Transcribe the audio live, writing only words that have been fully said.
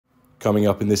Coming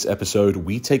up in this episode,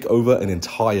 we take over an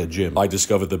entire gym. I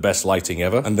discovered the best lighting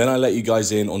ever, and then I let you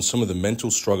guys in on some of the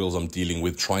mental struggles I'm dealing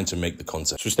with trying to make the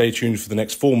content. So stay tuned for the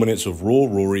next 4 minutes of Raw,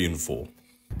 Rory, and 4.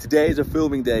 Today is a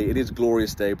filming day. It is a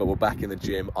glorious day, but we're back in the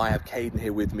gym. I have Caden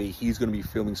here with me. He's going to be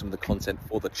filming some of the content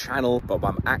for the channel, but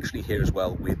I'm actually here as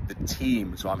well with the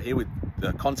team. So I'm here with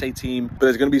the Conte team, but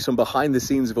there's going to be some behind the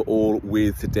scenes of it all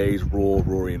with today's Raw,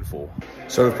 Rory, and 4.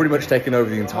 So we've pretty much taken over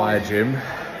the entire gym.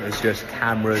 There's just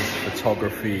cameras,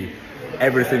 photography,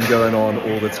 everything going on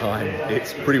all the time.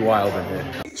 It's pretty wild in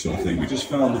here. So I think we just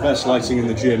found the best lighting in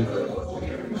the gym.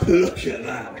 Look at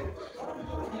that.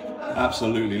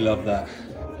 Absolutely love that.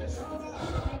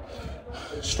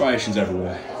 Striations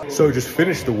everywhere. So just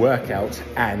finished the workout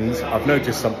and I've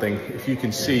noticed something. If you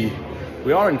can see,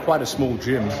 we are in quite a small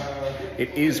gym.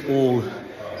 It is all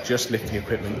just lifting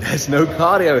equipment. There's no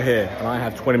cardio here, and I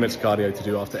have 20 minutes cardio to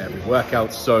do after every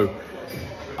workout, so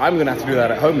I'm gonna have to do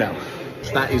that at home now.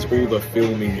 So that is all the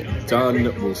filming done.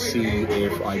 We'll see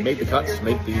if I make the cuts,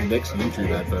 make the next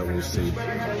YouTube advert, we'll see.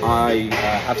 I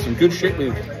have some good shit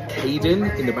with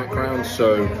Caden in the background,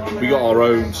 so we got our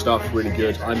own stuff really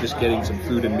good. I'm just getting some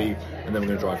food in me, and then we're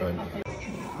gonna drive home.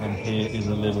 And here is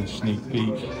a little sneak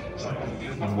peek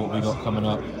on what we got coming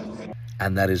up.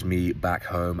 And that is me back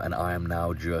home, and I am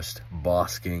now just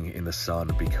basking in the sun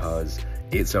because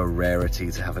it's a rarity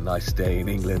to have a nice day in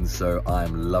England, so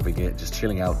I'm loving it, just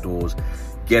chilling outdoors,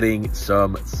 getting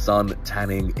some sun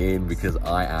tanning in because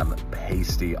I am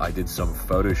pasty. I did some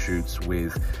photo shoots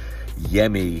with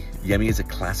Yemi. Yemi is a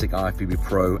classic IFBB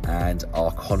pro, and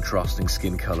our contrasting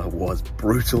skin color was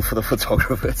brutal for the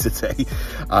photographer today.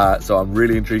 So I'm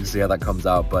really intrigued to see how that comes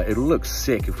out, but it'll look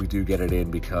sick if we do get it in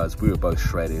because we were both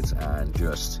shredded and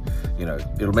just, you know,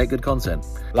 it'll make good content.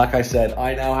 Like I said,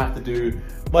 I now have to do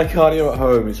my cardio at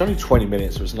home. It's only 20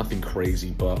 minutes, so it's nothing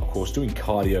crazy, but of course doing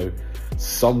cardio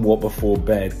somewhat before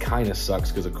bed kind of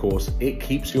sucks because of course it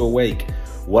keeps you awake.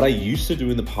 What I used to do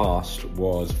in the past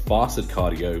was fasted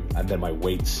cardio and then my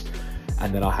weights,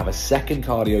 and then I'll have a second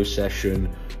cardio session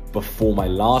before my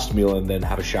last meal and then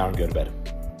have a shower and go to bed.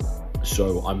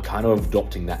 So I'm kind of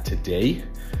adopting that today.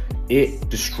 It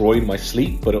destroyed my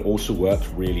sleep, but it also worked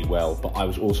really well. But I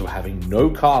was also having no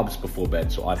carbs before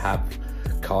bed. So I'd have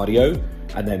cardio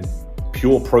and then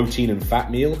pure protein and fat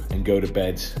meal and go to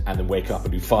bed and then wake up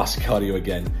and do fast cardio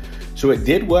again. So it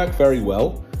did work very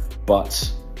well,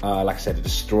 but like I said, it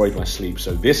destroyed my sleep.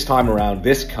 So this time around,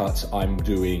 this cut, I'm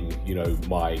doing, you know,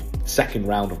 my second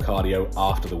round of cardio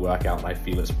after the workout, and I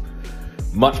feel it's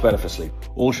much better for sleep.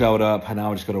 All showered up, and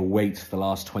now I just gotta wait the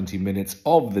last 20 minutes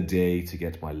of the day to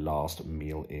get my last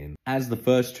meal in. As the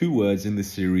first 2 words in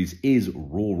this series is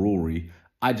Raw Rory,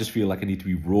 I just feel like I need to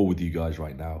be raw with you guys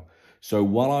right now. So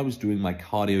while I was doing my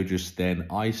cardio just then,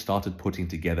 I started putting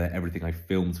together everything I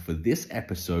filmed for this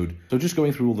episode. So just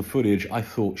going through all the footage, I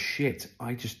thought, shit,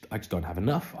 I just don't have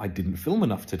enough. I didn't film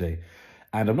enough today.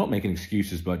 And I'm not making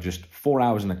excuses, but just 4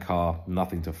 hours in the car,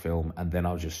 nothing to film. And then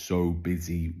I was just so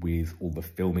busy with all the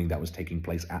filming that was taking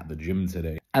place at the gym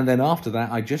today. And then after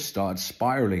that, I just started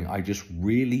spiraling. I just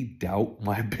really doubt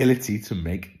my ability to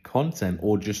make content,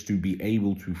 or just to be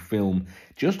able to film.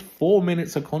 Just 4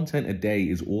 minutes of content a day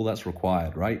is all that's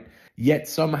required, right? Yet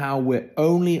somehow we're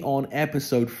only on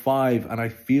episode 5, and I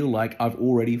feel like I've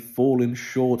already fallen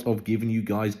short of giving you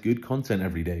guys good content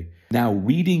every day. Now,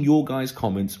 reading your guys'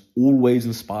 comments always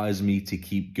inspires me to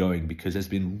keep going because there's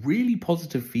been really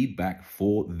positive feedback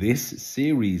for this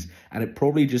series, and it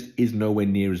probably just is nowhere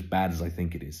near as bad as I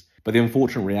think it is. But the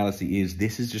unfortunate reality is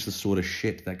this is just the sort of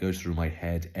shit that goes through my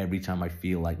head every time I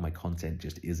feel like my content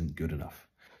just isn't good enough.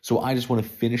 So I just want to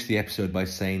finish the episode by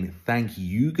saying thank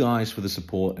you guys for the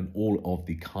support and all of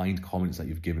the kind comments that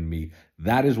you've given me.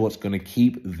 That is what's going to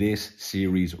keep this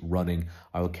series running.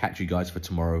 I will catch you guys for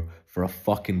tomorrow for a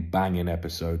fucking banging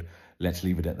episode. Let's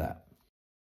leave it at that.